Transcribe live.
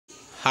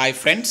Hi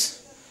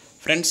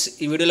friends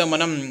ఈ వీడియోలో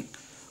మనం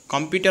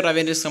కంప్యూటర్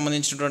అవేర్నెస్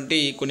సంబంధించినటువంటి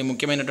కొన్ని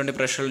ముఖ్యమైనటువంటి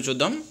ప్రశ్నలు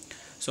చూద్దాం.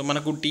 సో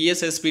మనకు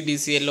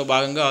TSSPDCL లో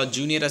భాగంగా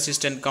జూనియర్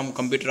అసిస్టెంట్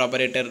కంప్యూటర్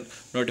ఆపరేటర్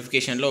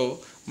నోటిఫికేషన్లో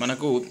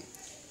మనకు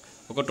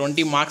ఒక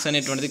 20 మార్క్స్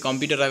అనేటువంటిది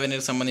కంప్యూటర్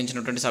అవేర్నెస్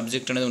సంబంధించినటువంటి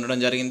సబ్జెక్ట్ అనేది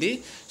ఉండడం జరిగింది.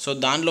 సో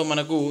దానిలో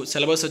మనకు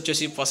సిలబస్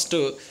వచ్చేసి ఫస్ట్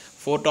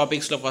 4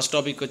 టాపిక్స్లో ఫస్ట్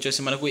టాపిక్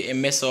వచ్చేసి మనకు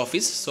MS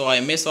ఆఫీస్. సో ఆ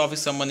MS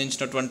ఆఫీస్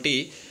సంబంధించినటువంటి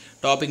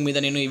టాపిక్ మీద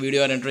నేను ఈ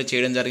వీడియో అనేది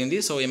చేయడం జరిగింది.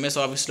 సో MS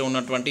ఆఫీస్లో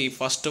ఉన్నటువంటి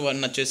ఫస్ట్ వన్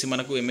వచ్చేసి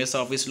మనకు MS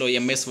ఆఫీస్లో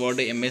MS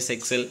word, MS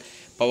XL,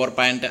 power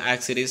point,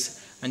 accessories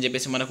అని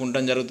చెప్పేసి మనకు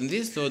ఉండడం జరుగుతుంది.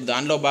 సో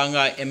దానిలో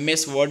భాగంగా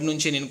MS వర్డ్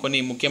నుంచి నేను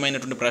కొన్ని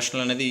ముఖ్యమైనటువంటి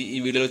ప్రశ్నలు అనేది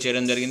ఈ వీడియోలో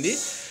చేయడం జరిగింది.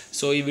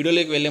 సో ఈ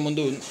వీడియోలోకి వెళ్ళే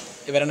ముందు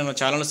ఎవరైనా నా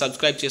ఛానల్ని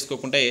సబ్స్క్రైబ్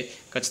చేసుకోకుంటే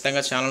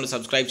ఖచ్చితంగా ఛానల్ని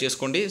సబ్స్క్రైబ్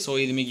చేసుకోండి. సో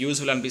ఇది మీకు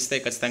యూస్ఫుల్ అనిపిస్తే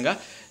ఖచ్చితంగా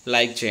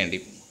లైక్ చేయండి.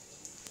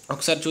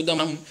 ఒకసారి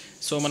చూద్దాం.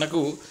 సో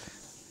మనకు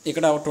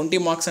ఇక్కడ 20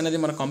 మార్క్స్ అనేది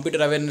మన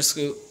కంప్యూటర్ అవేర్నెస్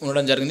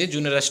ఉండడం జరిగింది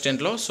జూనియర్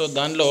అసిస్టెంట్లో. సో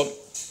దానిలో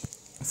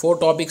 4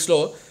 టాపిక్స్లో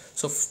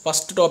సో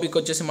ఫస్ట్ టాపిక్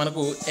వచ్చేసి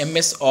మనకు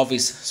MS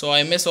ఆఫీస్. సో ఆ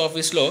MS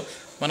ఆఫీస్లో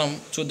మనం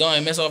చూద్దాం.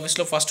 MS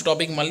ఆఫీస్లో ఫస్ట్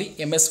టాపిక్ మళ్ళీ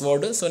MS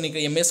వర్డ్. సో నీకు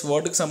MS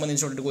వర్డ్కి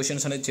సంబంధించినటువంటి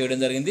క్వశ్చన్స్ అనేది చేయడం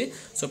జరిగింది.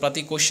 సో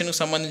ప్రతి క్వశ్చన్కి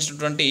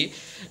సంబంధించినటువంటి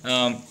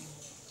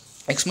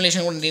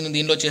ఎక్స్ప్లెనేషన్ కూడా నేను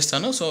దీనిలో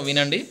చేస్తాను. సో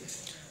వినండి.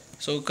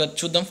 సో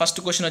చూద్దాం.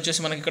 ఫస్ట్ క్వశ్చన్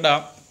వచ్చేసి మనకి ఇక్కడ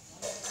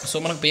సో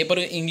మనకు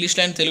పేపర్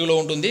ఇంగ్లీష్లో అండ్ తెలుగులో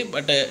ఉంటుంది.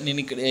 బట్ నేను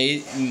ఇక్కడ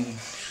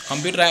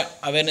కంప్యూటర్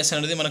అవేర్నెస్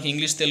అనేది మనకి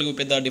ఇంగ్లీష్ తెలుగు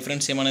పెద్ద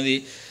డిఫరెన్స్ ఏమనేది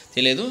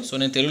తెలియదు. సో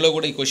నేను తెలుగులో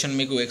కూడా ఈ క్వశ్చన్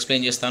మీకు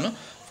ఎక్స్ప్లెయిన్ చేస్తాను.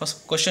 ఫస్ట్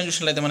క్వశ్చన్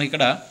చూసినట్లయితే మనకి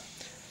ఇక్కడ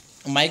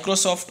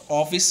Microsoft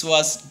office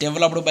was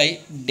developed by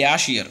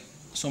dash year.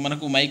 So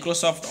మనకు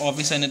మైక్రోసాఫ్ట్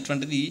ఆఫీస్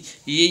అనేటువంటిది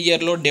ఏ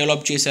ఇయర్లో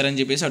డెవలప్ చేశారని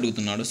చెప్పేసి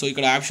అడుగుతున్నాడు. సో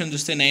ఇక్కడ ఆప్షన్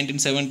చూస్తే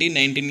 1970,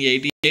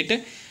 1988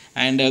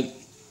 అండ్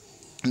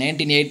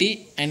 1980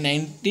 అండ్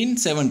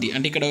 1970.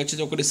 అంటే ఇక్కడ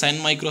వచ్చేసి ఒకటి సన్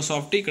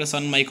మైక్రోసాఫ్ట్, ఇక్కడ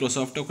సన్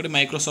మైక్రోసాఫ్ట్, ఒకటి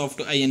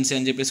మైక్రోసాఫ్ట్ INC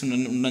అని చెప్పేసి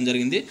ఉండడం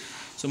జరిగింది.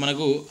 సో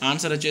మనకు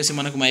ఆన్సర్ వచ్చేసి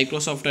మనకు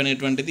మైక్రోసాఫ్ట్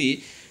అనేటువంటిది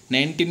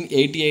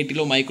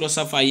 1988లో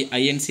మైక్రోసాఫ్ట్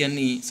INC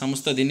అని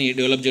సంస్థ దీన్ని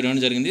డెవలప్ చేయడం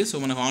జరిగింది. సో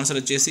మనకు ఆన్సర్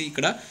వచ్చేసి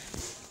ఇక్కడ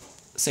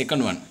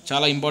సెకండ్ వన్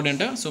చాలా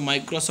ఇంపార్టెంట్. సో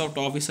మైక్రోసాఫ్ట్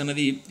ఆఫీస్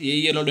అనేది ఏ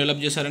ఇయర్లో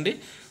డెవలప్ చేశారండి?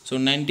 సో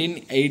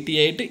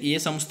 1988. ఏ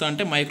సంస్థ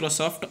అంటే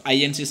మైక్రోసాఫ్ట్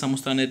INC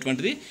సంస్థ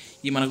అనేటువంటిది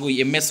ఈ మనకు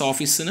MS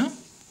ఆఫీస్ను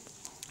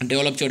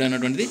డెవలప్ చేయడం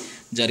అనేటువంటిది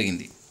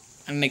జరిగింది.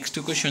 అండ్ నెక్స్ట్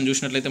క్వశ్చన్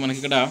చూసినట్లయితే మనకి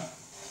ఇక్కడ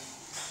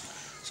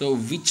so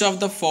which of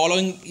the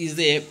following is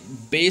the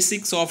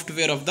basic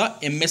software of the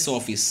MS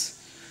office.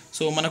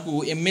 So మనకు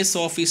MS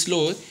ఆఫీస్లో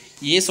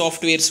ఏ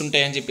సాఫ్ట్వేర్స్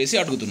ఉంటాయని చెప్పేసి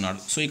అడుగుతున్నాడు.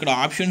 సో ఇక్కడ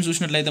ఆప్షన్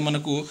చూసినట్లయితే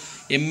మనకు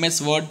MS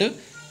word,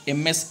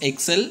 MS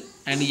XL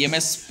and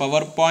MS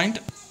power point,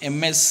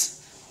 MS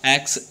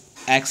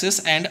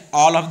access and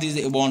all of these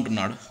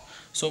బాగుంటున్నాడు.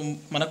 So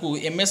మనకు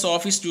MS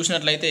office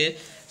చూసినట్లయితే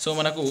సో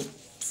మనకు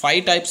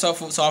 5 టైప్స్ ఆఫ్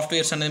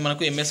సాఫ్ట్వేర్స్ అనేది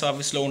మనకు MS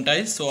ఆఫీస్లో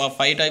ఉంటాయి. సో ఆ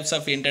 5 టైప్స్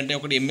ఆఫ్ ఏంటంటే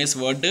ఒకటి MS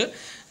వర్డ్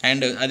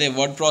అండ్ అదే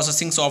వర్డ్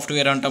ప్రాసెసింగ్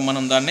సాఫ్ట్వేర్ అంటాం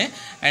మనం దాన్ని,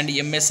 and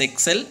MS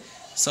XL,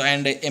 so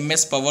and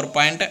MS power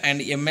point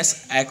and MS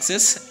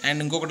access and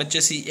ఇంకొకటి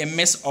వచ్చేసి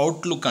MS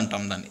అవుట్లుక్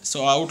అంటాం దాన్ని. So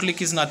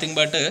outlook is nothing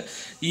but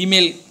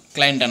email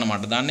client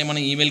అనమాట. దాన్ని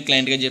మనం ఈమెయిల్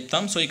క్లయింట్గా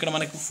చెప్తాం. సో ఇక్కడ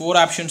మనకు 4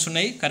 ఆప్షన్స్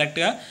ఉన్నాయి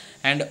కరెక్ట్గా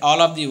and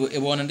all of the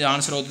above అనేది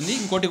ఆన్సర్ అవుతుంది.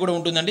 ఇంకోటి కూడా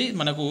ఉంటుందండి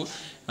మనకు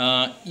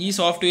ఈ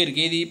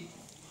సాఫ్ట్వేర్కి ఏది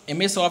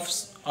MS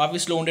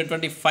ఆఫీస్లో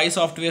ఉండేటువంటి 5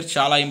 సాఫ్ట్వేర్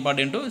చాలా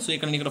ఇంపార్టెంట్. సో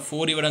ఇక్కడ ఇక్కడ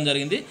 4 ఇవ్వడం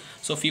జరిగింది.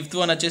 సో 5th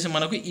వన్ వచ్చేసి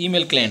మనకు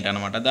ఈమెయిల్ క్లయింట్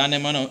అనమాట. దాన్ని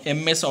మనం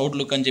MS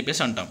అవుట్లుక్ అని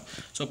చెప్పేసి అంటాం.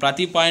 సో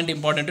ప్రతి పాయింట్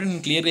ఇంపార్టెంట్,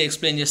 నేను క్లియర్గా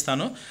ఎక్స్ప్లెయిన్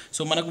చేస్తాను.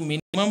 సో మనకు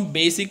మినిమం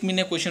బేసిక్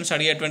మీనే క్వశ్చన్స్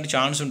అడిగేటువంటి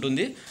ఛాన్స్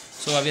ఉంటుంది.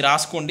 సో అవి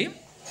రాసుకోండి,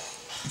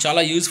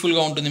 చాలా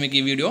యూస్ఫుల్గా ఉంటుంది మీకు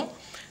ఈ వీడియో.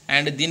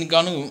 అండ్ దీనికి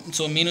గాను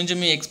సో మీ నుంచి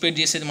మేము ఎక్స్పెక్ట్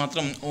చేసేది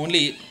మాత్రం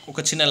ఓన్లీ ఒక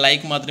చిన్న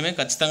లైక్ మాత్రమే.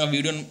 ఖచ్చితంగా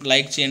వీడియోని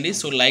లైక్ చేయండి.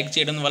 సో లైక్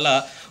చేయడం వల్ల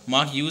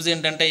మాకు యూజ్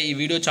ఏంటంటే ఈ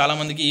వీడియో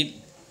చాలామందికి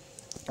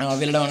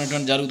వెళ్ళడం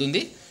అనేటువంటి జరుగుతుంది.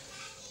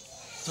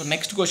 సో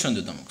నెక్స్ట్ క్వశ్చన్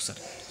చూద్దాం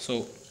ఒకసారి. So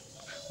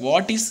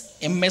what is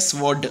MS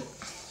word?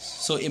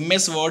 So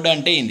MS word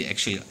అంటే ఏంది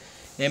యాక్చువల్గా?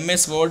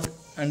 MS వర్డ్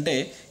అంటే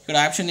ఇక్కడ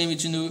ఆప్షన్ ఏమి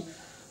ఇచ్చింది?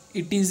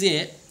 ఇట్ ఈజ్ ఏ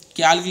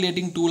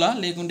క్యాలిక్యులేటింగ్ టూలా,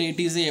 లేకుంటే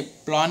it is a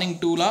planning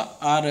టూలా,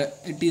 are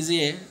it is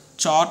a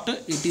chart,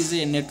 it is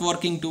a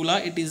networking టూలా,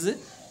 it is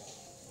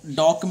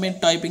document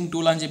typing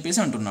tool అని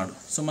చెప్పేసి అంటున్నాడు.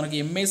 సో మనకి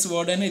MS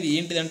వర్డ్ అనేది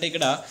ఏంటిదంటే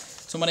ఇక్కడ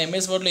సో మన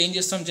MS వర్డ్లో ఏం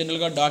చేస్తాం,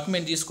 జనరల్గా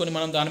డాక్యుమెంట్ తీసుకొని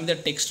మనం దాని మీద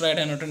టెక్స్ట్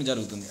రాయడం అనేటువంటి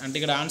జరుగుతుంది. అంటే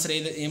ఇక్కడ ఆన్సర్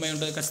ఏమై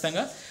ఉంటుంది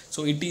ఖచ్చితంగా? So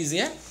it is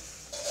a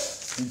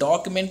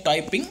document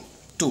typing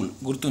tool,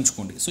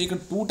 గుర్తుంచుకోండి. సో ఇక్కడ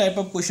 2 టైప్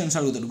ఆఫ్ క్వశ్చన్స్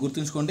అడుగుతాడు,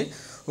 గుర్తుంచుకోండి.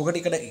 ఒకటి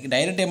ఇక్కడ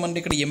డైరెక్ట్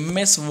ఏమంటే ఇక్కడ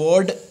MS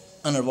వర్డ్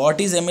అన్నాడు,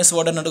 వాట్ ఈజ్ MS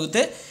వర్డ్ అని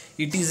అడిగితే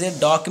it is a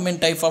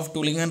document type of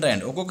tooling అని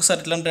రాయండి.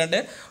 ఒక్కొక్కసారి ఎట్లా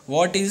అంటే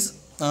what is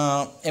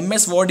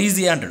MS word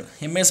easy అంటాడు,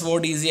 MS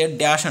వర్డ్ ఈజీ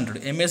డాష్ అంటాడు.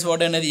 MS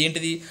వర్డ్ అనేది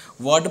ఏంటిది?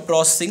 Word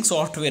processing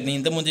software. నేను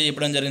ఇంతకుముందు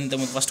చెప్పడం జరిగింది,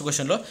 ఇంతకుముందు ఫస్ట్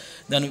క్వశ్చన్లో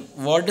దాని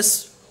వర్డ్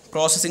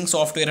ప్రాసెసింగ్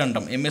సాఫ్ట్వేర్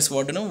అంటాం. MS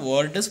వర్డ్ను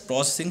word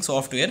processing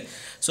software.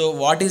 So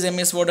what is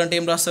MS word అంటే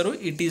ఏం రాస్తారు?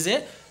 It is a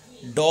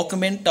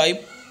document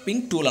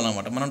typing tool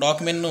అనమాట. మనం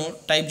డాక్యుమెంట్ను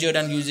టైప్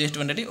చేయడానికి యూజ్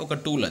చేసేటువంటి ఒక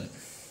టూల్ అది.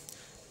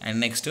 And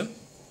next,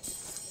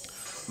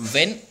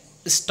 when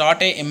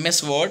start a MS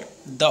Word,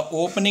 the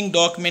opening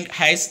document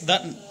has the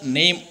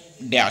name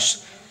dash.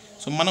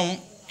 So మనం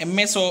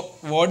ఎంఎస్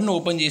వర్డ్ను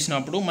ఓపెన్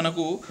చేసినప్పుడు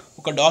మనకు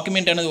ఒక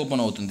డాక్యుమెంట్ అనేది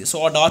ఓపెన్ అవుతుంది. సో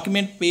ఆ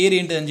డాక్యుమెంట్ పేరు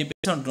ఏంటిదని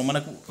చెప్పేసి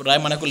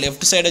అంటున్నాం. మనకు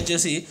లెఫ్ట్ సైడ్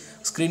వచ్చేసి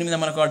స్క్రీన్ మీద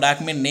మనకు ఆ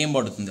డాక్యుమెంట్ నేమ్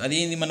పడుతుంది.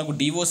 అదేంది మనకు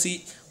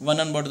DOC1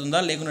 అని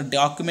పడుతుందా, లేకుంటే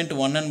డాక్యుమెంట్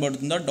 1 అని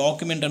పడుతుందా,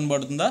 డాక్యుమెంట్ అని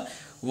పడుతుందా,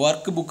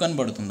 వర్క్ బుక్ అని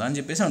పడుతుందా అని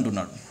చెప్పేసి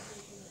అంటున్నాడు.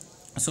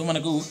 సో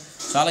మనకు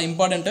చాలా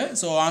ఇంపార్టెంట్.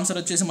 సో ఆన్సర్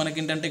వచ్చేసి మనకి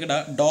ఏంటంటే ఇక్కడ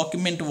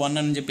డాక్యుమెంట్ 1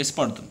 అని చెప్పేసి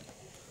పడుతుంది.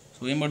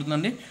 సో ఏం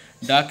పడుతుందండి,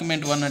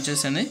 డాక్యుమెంట్ 1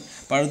 వచ్చేసి అని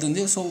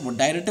పడుతుంది. సో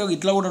డైరెక్ట్గా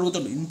ఇట్లా కూడా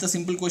అడుగుతాడు. ఇంత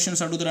సింపుల్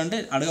క్వశ్చన్స్ అడుగుతారంటే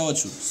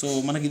అడగవచ్చు. సో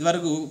మనకి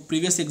ఇదివరకు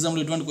ప్రీవియస్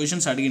ఎగ్జామ్లో ఇటువంటి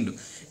క్వశ్చన్స్ అడిగిండు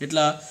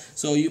ఇట్లా.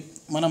 సో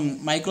మనం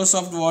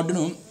మైక్రోసాఫ్ట్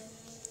వర్డ్ను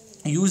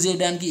యూజ్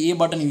చేయడానికి ఏ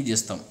బటన్ యూజ్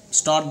చేస్తాం,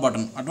 స్టార్ట్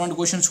బటన్. అటువంటి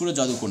క్వశ్చన్స్ కూడా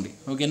చదువుకోండి,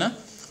 ఓకేనా.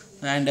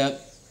 అండ్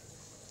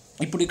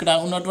ఇప్పుడు ఇక్కడ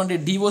ఉన్నటువంటి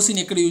DOCని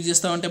ఎక్కడ యూజ్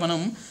చేస్తామంటే మనం,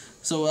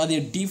 సో అది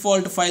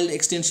డిఫాల్ట్ ఫైల్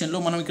ఎక్స్టెన్షన్లో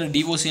మనం ఇక్కడ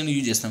DOC అని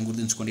యూజ్ చేస్తాం,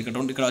 గుర్తుంచుకోండి.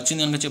 ఇక్కడ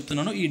వచ్చింది కనుక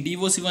చెప్తున్నాను. ఈ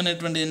DOC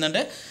అనేటువంటిది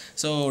ఏంటంటే,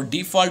 సో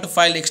డిఫాల్ట్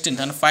ఫైల్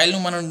ఎక్స్టెన్షన్, ఫైల్ను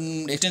మనం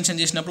ఎక్స్టెన్షన్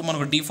చేసినప్పుడు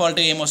మనకు డిఫాల్ట్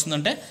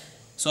ఏమొస్తుందంటే,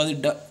 సో అది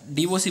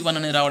DOC1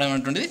 అనేది రావడం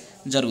అనేటువంటిది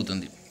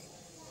జరుగుతుంది.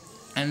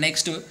 And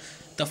next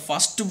the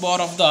first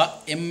bar of the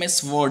MS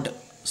word.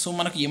 So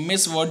మనకు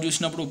MS వర్డ్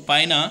చూసినప్పుడు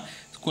పైన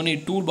కొన్ని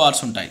టూల్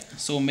బార్స్ ఉంటాయి.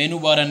 సో మెనూ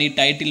బార్ అని,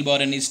 టైటిల్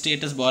బార్ అని,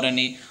 స్టేటస్ బార్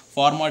అని,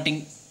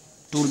 ఫార్మాటింగ్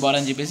టూల్ బార్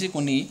అని చెప్పేసి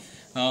కొన్ని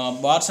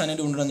బార్స్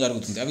అనేది ఉండడం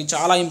జరుగుతుంది. అవి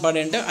చాలా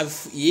ఇంపార్టెంట్. అవి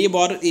ఏ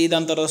బార్ ఏ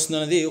దాని తర్వాత వస్తుంది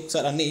అనేది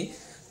ఒకసారి అన్నీ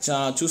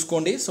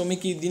చూసుకోండి. సో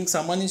మీకు దీనికి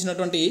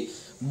సంబంధించినటువంటి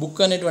బుక్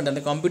అనేటువంటి,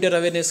 అంటే కంప్యూటర్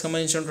అవేర్నెస్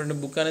సంబంధించినటువంటి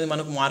బుక్ అనేది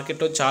మనకు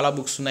మార్కెట్లో చాలా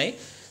బుక్స్ ఉన్నాయి.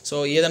 సో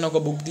ఏదైనా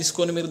ఒక బుక్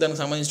తీసుకొని మీరు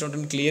దానికి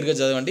సంబంధించినటువంటి క్లియర్గా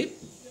చదవండి.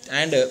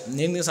 అండ్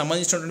దీనికి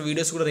సంబంధించినటువంటి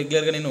వీడియోస్ కూడా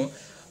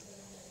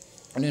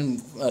నేను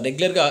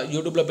రెగ్యులర్గా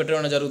యూట్యూబ్లో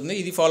పెట్టడం జరుగుతుంది.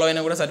 ఇది ఫాలో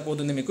అయినా కూడా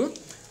సరిపోతుంది మీకు.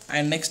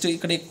 అండ్ నెక్స్ట్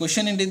ఇక్కడ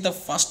క్వశ్చన్ ఏంటి, the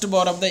first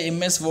bar of the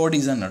MS word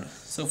is అన్నాడు.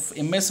 సో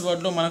MS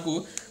వర్డ్లో మనకు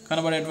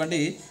కనబడేటువంటి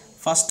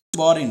ఫస్ట్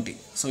బార్ ఏంటి?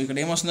 సో ఇక్కడ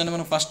ఏమొస్తుందంటే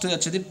మనకు ఫస్ట్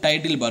వచ్చేది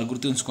టైటిల్ బార్,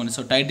 గుర్తుంచుకోండి.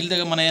 సో టైటిల్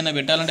దగ్గర మనం ఏమైనా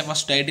పెట్టాలంటే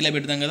ఫస్ట్ టైటిలే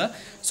పెడతాం కదా.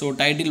 సో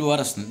టైటిల్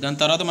బార్ వస్తుంది. దాని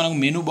తర్వాత మనకు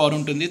మెనూ బార్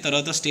ఉంటుంది,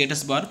 తర్వాత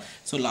స్టేటస్ బార్,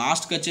 సో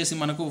లాస్ట్కి వచ్చేసి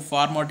మనకు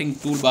ఫార్మాటింగ్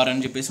టూల్ బార్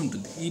అని చెప్పేసి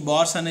ఉంటుంది. ఈ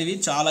బార్స్ అనేవి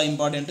చాలా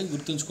ఇంపార్టెంట్,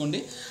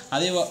 గుర్తుంచుకోండి.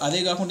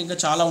 అదే కాకుండా ఇంకా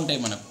చాలా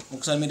ఉంటాయి మనకు.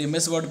 ఒకసారి మీరు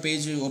MS వర్డ్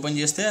పేజ్ ఓపెన్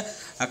చేస్తే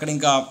అక్కడ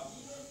ఇంకా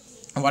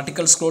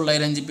వర్టికల్ స్క్రోల్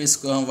లైన్ అని చెప్పేసి,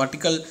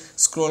 వర్టికల్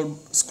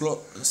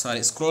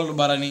స్క్రోల్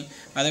బార్ అని,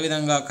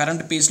 అదేవిధంగా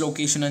కరెంట్ పేజ్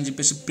లొకేషన్ అని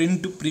చెప్పేసి,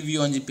 ప్రింట్ ప్రివ్యూ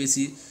అని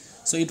చెప్పేసి,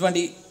 సో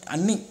ఇటువంటి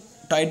అన్ని,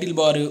 title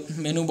bar,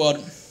 menu bar,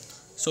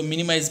 so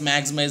minimise,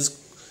 maximise,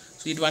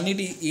 so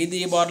ఇవన్నిటి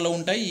ఏది ఏ బార్లో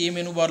ఉంటాయి, ఏ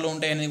మెనూ బార్లో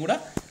ఉంటాయి అనేది కూడా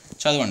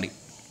చదవండి.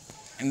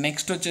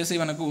 నెక్స్ట్ వచ్చేసి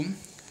మనకు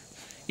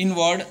in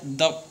word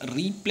the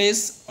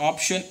replace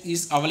option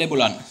is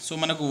available on. So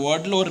మనకు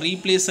వర్డ్లో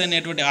రీప్లేస్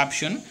అనేటువంటి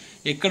ఆప్షన్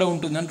ఎక్కడ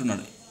ఉంటుంది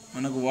అంటున్నాడు.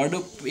 మనకు వర్డ్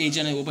పేజ్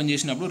అనేది ఓపెన్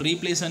చేసినప్పుడు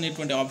రీప్లేస్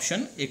అనేటువంటి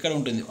ఆప్షన్ ఎక్కడ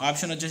ఉంటుంది?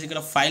 ఆప్షన్ వచ్చేసి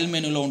ఇక్కడ ఫైల్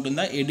మెనూలో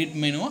ఉంటుందా, edit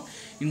menu,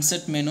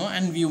 insert menu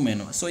and view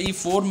menu. So ఈ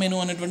 4 మెనూ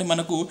అనేటువంటి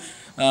మనకు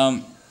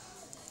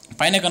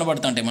పైన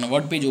కనబడుతుంటాయి మన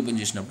వర్డ్ పేజ్ ఓపెన్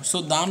చేసినప్పుడు. సో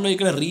దానిలో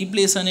ఇక్కడ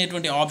రీప్లేస్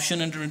అనేటువంటి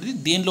ఆప్షన్ అనేటువంటిది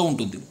దేనిలో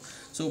ఉంటుంది?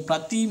 సో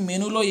ప్రతి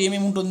మెనూలో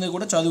ఏమేమి ఉంటుందో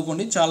కూడా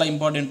చదువుకోండి, చాలా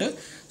ఇంపార్టెంట్.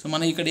 సో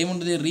మన ఇక్కడ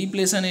ఏముంటుంది,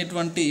 రీప్లేస్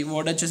అనేటువంటి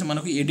వర్డ్ వచ్చేసి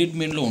మనకు ఎడిట్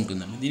మెనూలో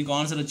ఉంటుందండి. దీనికి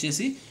ఆన్సర్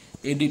వచ్చేసి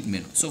ఎడిట్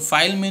మెనూ. సో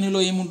ఫైల్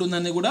మెనూలో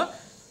ఏముంటుందని కూడా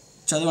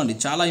చదవండి,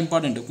 చాలా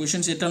ఇంపార్టెంట్.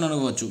 క్వశ్చన్స్ ఎట్లా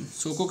అడగవచ్చు.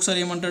 సో ఒక్కొక్కసారి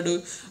ఏమంటాడు,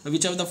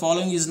 which of the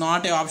following is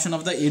not a option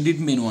of the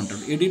edit menu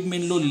అంటాడు. ఎడిట్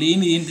మెనూలో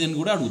లేని ఏంటి అని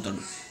కూడా అడుగుతాడు.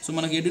 సో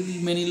మనకి ఎడిట్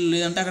మెనూలో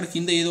లేదంటే అక్కడ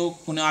కింద ఏదో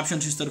కొన్ని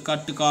ఆప్షన్స్ ఇస్తారు,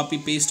 కట్, కాపీ,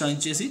 పేస్ట్ అని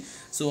ఇచ్చేసి.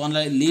 సో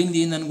అందులో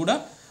లేనిది ఏందని కూడా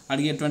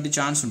అడిగేటువంటి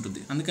ఛాన్స్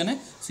ఉంటుంది. అందుకనే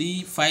సో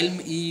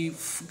ఈ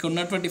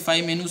ఉన్నటువంటి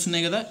 5 మెనూస్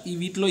ఉన్నాయి కదా, ఈ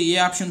వీటిలో ఏ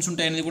ఆప్షన్స్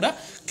ఉంటాయనేది కూడా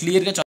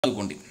క్లియర్గా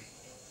చదువుకోండి.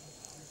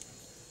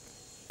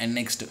 And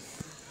next,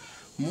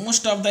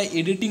 most of the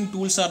editing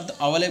tools or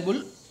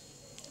available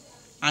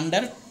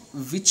under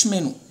which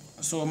menu.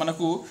 So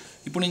మనకు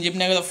ఇప్పుడు నేను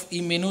చెప్పినా కదా, ఈ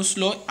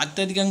మెనూస్లో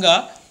అత్యధికంగా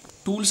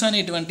టూల్స్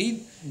అనేటువంటి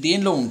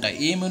దేనిలో ఉంటాయి,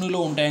 ఏ మెనూలో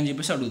ఉంటాయని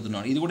చెప్పేసి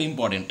అడుగుతున్నాడు. ఇది కూడా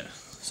ఇంపార్టెంట్.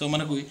 సో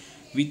మనకు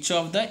which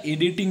of the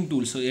editing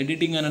tools, so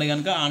editing అనేది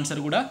కనుక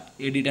ఆన్సర్ కూడా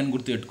ఎడిట్ అని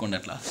గుర్తుపెట్టుకోండి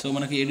అట్లా. సో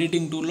మనకి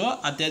ఎడిటింగ్ టూల్లో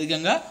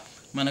అత్యధికంగా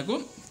మనకు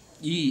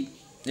ఈ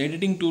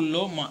editing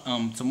టూల్లో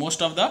so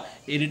most of the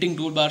editing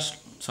tool bars,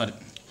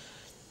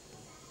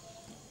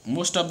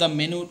 most of the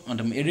menu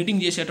అంటే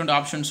ఎడిటింగ్ చేసేటువంటి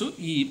ఆప్షన్స్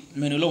ఈ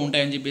మెనూలో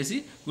ఉంటాయని చెప్పేసి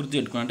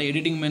గుర్తుపెట్టుకోండి. అంటే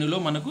ఎడిటింగ్ మెనూలో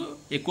మనకు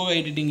ఎక్కువగా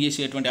ఎడిటింగ్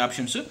చేసేటువంటి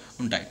ఆప్షన్స్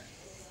ఉంటాయి.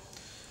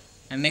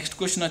 అండ్ నెక్స్ట్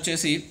క్వశ్చన్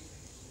వచ్చేసి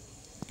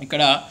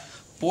ఇక్కడ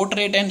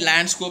portrait and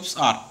landscapes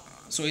are.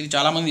 So ఇది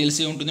చాలామంది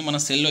తెలిసి ఉంటుంది, మన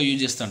సెల్లో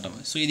యూజ్ చేస్తుంటాం.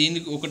 సో ఇది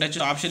ఎందుకు, ఒకటి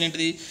వచ్చి ఆప్షన్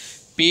ఏంటిది,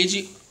 పేజ్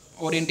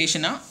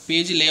ఓరియంటేషనా,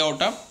 పేజ్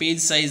లేఅవుటా,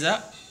 పేజ్ సైజా,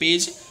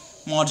 పేజ్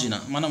మార్జినా.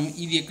 మనం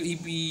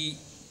ఈ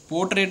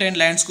పోర్ట్రేట్ అండ్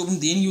ల్యాండ్స్కేప్ని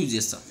దేని యూజ్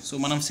చేస్తాం? సో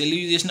మనం సెల్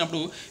యూజ్ చేసినప్పుడు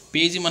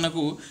పేజీ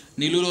మనకు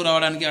నిలువులో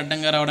రావడానికి,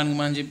 అడ్డంగా రావడానికి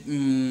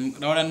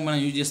మనం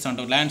యూజ్ చేస్తూ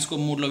ఉంటాం.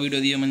 ల్యాండ్స్కేప్ మూడ్లో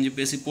వీడియో తీయమని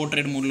చెప్పేసి,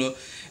 పోర్ట్రేట్ మూడ్లో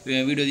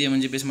వీడియో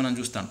తీయమని చెప్పేసి మనం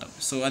చూస్తూ ఉంటాం.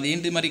 సో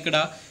అదేంటి మరి ఇక్కడ,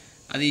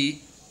 అది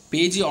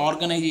పేజీ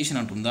ఆర్గనైజేషన్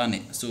అంటుంది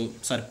దాన్ని. సో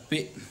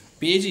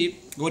పేజీ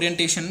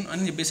ఓరియంటేషన్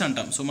అని చెప్పేసి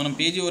అంటాం. సో మనం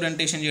పేజీ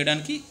ఓరియంటేషన్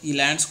చేయడానికి ఈ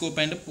ల్యాండ్స్కేప్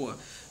అండ్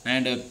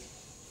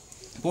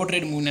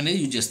పోర్ట్రేట్ మూవ్ అనేది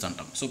యూజ్ చేస్తూ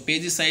ఉంటాం. So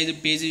page size,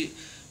 page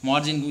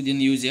margin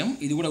దీన్ని యూజ్ చేయం.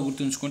 ఇది కూడా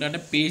గుర్తుంచుకోండి. అంటే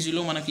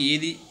పేజీలో మనకి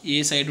ఏది ఏ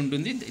సైడ్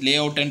ఉంటుంది,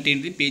 లేఅవుట్ అంటే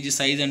ఏంటి, పేజీ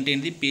సైజ్ అంటే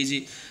ఏంటి, పేజీ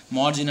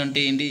మార్జిన్ అంటే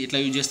ఏంటి, ఇట్లా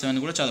యూజ్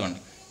చేస్తామని కూడా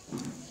చదవండి.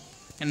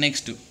 And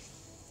next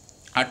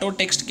auto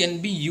text can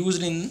be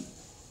used in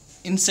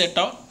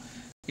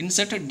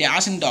INCET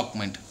dash in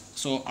document.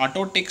 So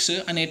auto text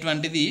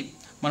అనేటువంటిది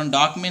మనం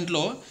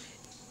డాక్యుమెంట్లో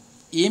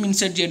ఏం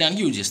ఇన్సెట్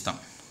చేయడానికి యూజ్ చేస్తాం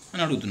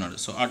అని అడుగుతున్నాడు.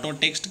 So auto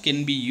text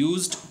can be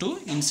used to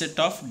INCET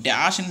of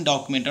dash in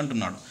document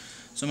అంటున్నాడు.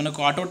 సో మనకు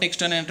ఆటో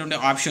టెక్స్ట్ అనేటువంటి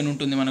ఆప్షన్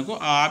ఉంటుంది. మనకు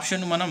ఆ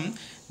ఆప్షన్ మనం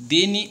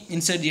దేన్ని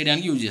ఇన్సర్ట్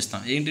చేయడానికి యూజ్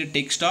చేస్తాం. ఏంటి,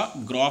 టెక్స్టా,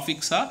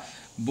 గ్రాఫిక్సా,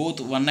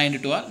 బోత్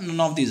 192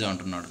 నన్ ఆఫ్ దీస్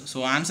అంటున్నాడు. సో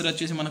ఆన్సర్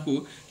వచ్చేసి మనకు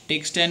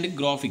టెక్స్ట్ అండ్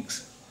గ్రాఫిక్స్.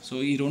 సో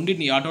ఈ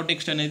రెండింటిని ఆటో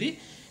టెక్స్ట్ అనేది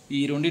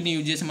ఈ రెండింటిని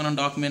యూజ్ చేసి మనం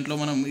డాక్యుమెంట్లో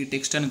మనం ఈ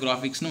టెక్స్ట్ అండ్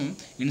గ్రాఫిక్స్ను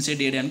ఇన్సర్ట్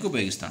చేయడానికి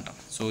ఉపయోగిస్తుంటాం.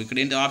 సో ఇక్కడ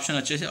ఏంటి ఆప్షన్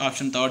వచ్చేసి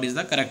option third is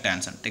the correct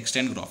answer, text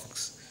and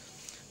graphics.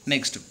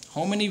 Next,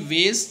 how many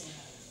ways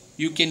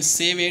you can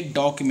save a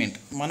document.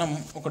 మనం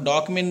ఒక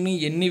డాక్యుమెంట్ని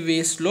ఎన్ని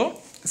వేస్లో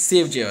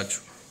సేవ్ చేయవచ్చు.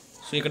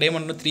 సో ఇక్కడ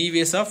ఏమంటున్నా 3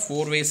 వేసా,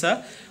 4 వేసా,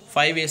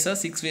 5 వేసా,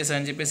 6 వేసా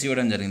అని చెప్పేసి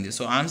ఇవ్వడం జరిగింది.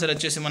 సో ఆన్సర్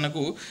వచ్చేసి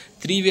మనకు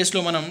 3 వేస్లో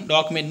మనం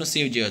డాక్యుమెంట్ను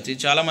సేవ్ చేయవచ్చు.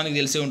 ఇది చాలా మందికి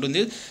తెలిసే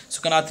ఉంటుంది. సో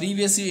కానీ ఆ 3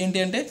 వేస్ ఏంటి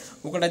అంటే,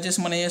 ఒకటి వచ్చేసి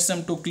మనం ఏం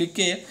చేస్తాం, to click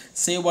A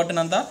save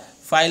button అంతా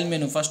ఫైల్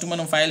మెనూ. ఫస్ట్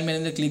మనం ఫైల్ మెనూ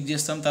మీద క్లిక్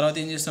చేస్తాం. తర్వాత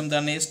ఏం చేస్తాం,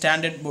 దాన్ని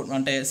స్టాండర్డ్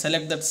అంటే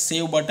select that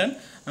save button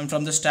and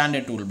from the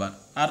standard tool bar,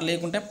 are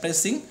లేకుంటే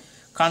ప్రెస్సింగ్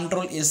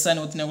Ctrl+S అని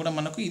వచ్చినా కూడా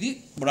మనకు ఇది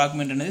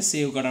డాక్యుమెంట్ అనేది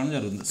సేవ్ కావడం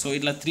జరుగుతుంది. సో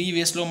ఇట్లా 3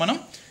 వేస్లో మనం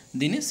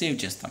దీన్ని సేవ్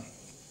చేస్తాం.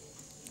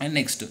 And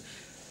next,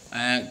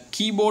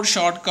 keyboard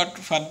short cut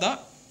for the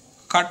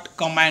cut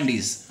command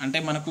is. అంటే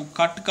మనకు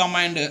కట్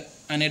కమాండ్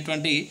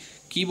అనేటువంటి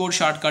కీబోర్డ్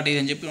షార్ట్ కట్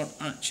ఏదని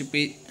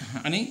చెప్పి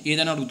అని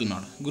ఏదైనా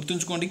అడుగుతున్నాడు.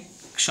 గుర్తుంచుకోండి,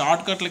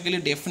 షార్ట్ కట్లకి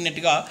వెళ్ళి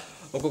డెఫినెట్గా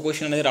ఒక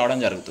క్వశ్చన్ అనేది రావడం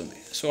జరుగుతుంది.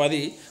 సో అది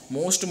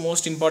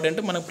మోస్ట్ ఇంపార్టెంట్.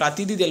 మనకు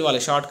ప్రతిదీ తెలియాలి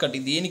షార్ట్ కట్,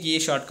 దేనికి ఏ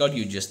షార్ట్ కట్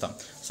యూజ్ చేస్తాం.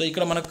 సో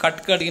ఇక్కడ మనకు కట్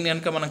అడిగింది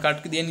కనుక మనం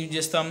కట్కి దేన్ని యూజ్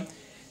చేస్తాం,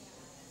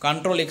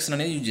 Ctrl+X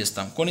అనేది యూజ్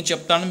చేస్తాం. కొన్ని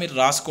చెప్తాను, మీరు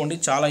రాసుకోండి,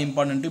 చాలా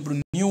ఇంపార్టెంట్. ఇప్పుడు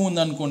న్యూ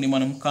ఉందనుకోండి,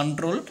 మనం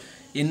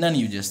Ctrl+N అని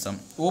యూజ్ చేస్తాం.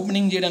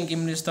 ఓపెనింగ్ చేయడానికి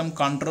ఏం చేస్తాం,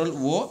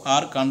 Ctrl+O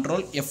ఆర్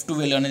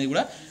Ctrl+F12 అనేది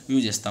కూడా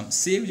యూజ్ చేస్తాం.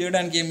 సేవ్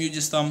చేయడానికి ఏం యూజ్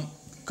చేస్తాం,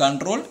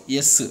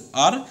 Ctrl+S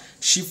ఆర్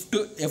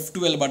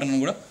Shift+F12 బటన్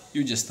కూడా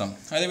యూజ్ చేస్తాం.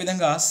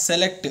 అదేవిధంగా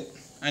సెలెక్ట్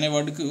అనే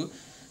వర్డ్కు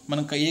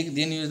మనం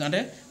దేని యూజ్ అంటే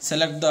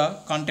select the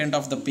content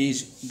of the page,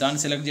 దాన్ని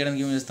సెలెక్ట్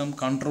చేయడానికి ఏం చేస్తాం,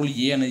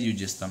 Ctrl+A అనేది యూజ్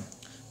చేస్తాం.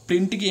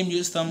 ప్రింట్కి ఏం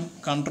చేస్తాం,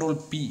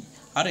 Ctrl+P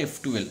are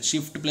F12,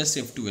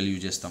 Shift+F12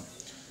 use చేస్తాం.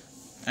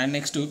 And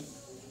next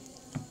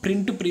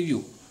print preview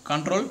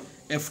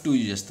Ctrl+F2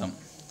 use చేస్తాం.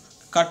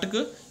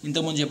 కట్కు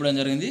ఇంతకుముందు చెప్పడం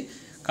జరిగింది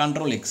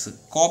Ctrl+X,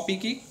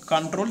 కాపీకి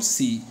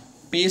Ctrl+C,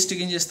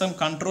 పేస్ట్కి ఏం చేస్తాం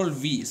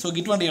Ctrl+V. సో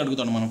ఇటువంటి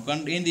అడుగుతాం మనం.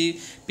 ఏంది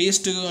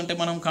పేస్ట్ అంటే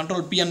మనం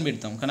Ctrl+P అని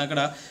పెడతాం, కానీ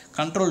అక్కడ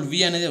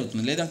Ctrl+V అనేది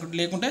అవుతుంది.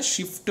 లేకుంటే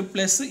Shift+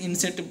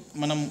 ఇన్సెట్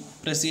మనం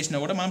ప్రెస్ చేసినా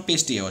కూడా మనం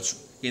పేస్ట్ చేయవచ్చు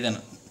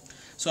ఏదైనా.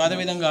 సో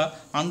అదేవిధంగా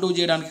అండూ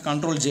చేయడానికి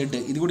Ctrl+Z,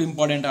 ఇది కూడా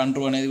ఇంపార్టెంట్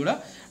అండూ అనేది కూడా.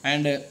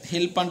 అండ్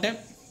హెల్ప్ అంటే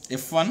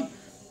F1,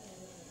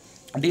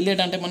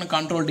 డిలీట్ అంటే మనం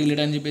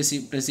Ctrl+delete అని చెప్పేసి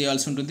ప్రెస్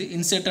చేయాల్సి ఉంటుంది.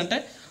 ఇన్సెట్ అంటే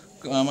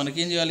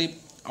మనకేం చేయాలి,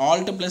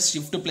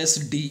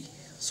 Alt+Shift+D.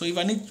 సో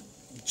ఇవన్నీ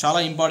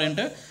చాలా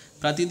ఇంపార్టెంట్.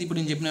 ప్రతిదీ ఇప్పుడు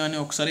నేను చెప్పినవన్నీ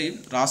ఒకసారి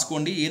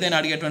రాసుకోండి, ఏదైనా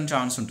అడిగేటువంటి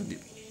ఛాన్స్ ఉంటుంది.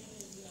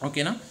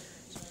 ఓకేనా.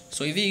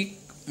 సో ఇది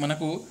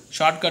మనకు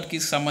షార్ట్ కట్కి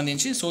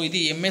సంబంధించి. సో ఇది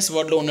MS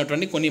వర్డ్లో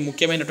ఉన్నటువంటి కొన్ని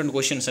ముఖ్యమైనటువంటి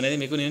క్వశ్చన్స్ అనేది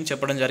మీకు నేను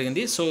చెప్పడం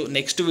జరిగింది. సో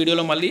నెక్స్ట్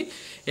వీడియోలో మళ్ళీ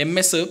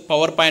MS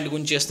పవర్ పాయింట్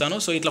గురించి చేస్తాను.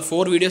 సో ఇట్లా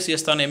 4 వీడియోస్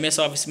చేస్తాను. MS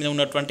ఆఫీస్ మీద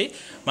ఉన్నటువంటి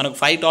మనకు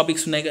 5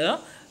 టాపిక్స్ ఉన్నాయి కదా.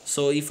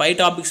 సో ఈ 5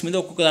 టాపిక్స్ మీద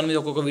ఒక్కొక్క దాని మీద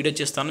ఒక్కొక్క వీడియో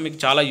చేస్తాను, మీకు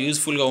చాలా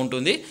యూస్ఫుల్గా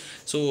ఉంటుంది.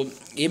 సో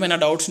ఏమైనా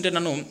డౌట్స్ ఉంటే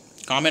నన్ను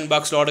కామెంట్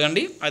బాక్స్లో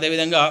అడగండి.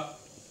 అదేవిధంగా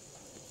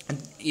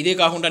ఇదే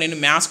కాకుండా నేను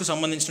మ్యాథ్స్కి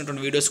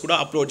సంబంధించినటువంటి వీడియోస్ కూడా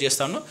అప్లోడ్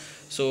చేస్తాను.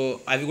 సో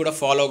అవి కూడా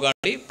ఫాలో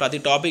కాండి. ప్రతి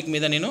టాపిక్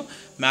మీద నేను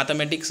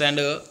మ్యాథమెటిక్స్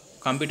అండ్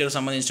కంప్యూటర్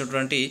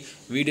సంబంధించినటువంటి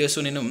వీడియోస్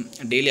నేను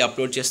డైలీ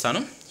అప్లోడ్ చేస్తాను.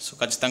 సో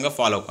ఖచ్చితంగా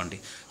ఫాలో కండి.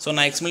 సో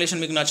నా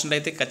ఎక్స్ప్లెనేషన్ మీకు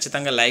నచ్చినట్లయితే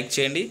ఖచ్చితంగా లైక్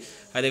చేయండి,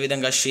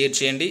 అదేవిధంగా షేర్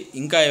చేయండి.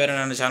 ఇంకా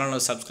ఎవరైనా నా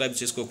ఛానల్ను సబ్స్క్రైబ్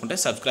చేసుకోకుంటే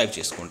సబ్స్క్రైబ్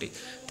చేసుకోండి.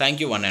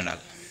 Thank you one and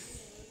all.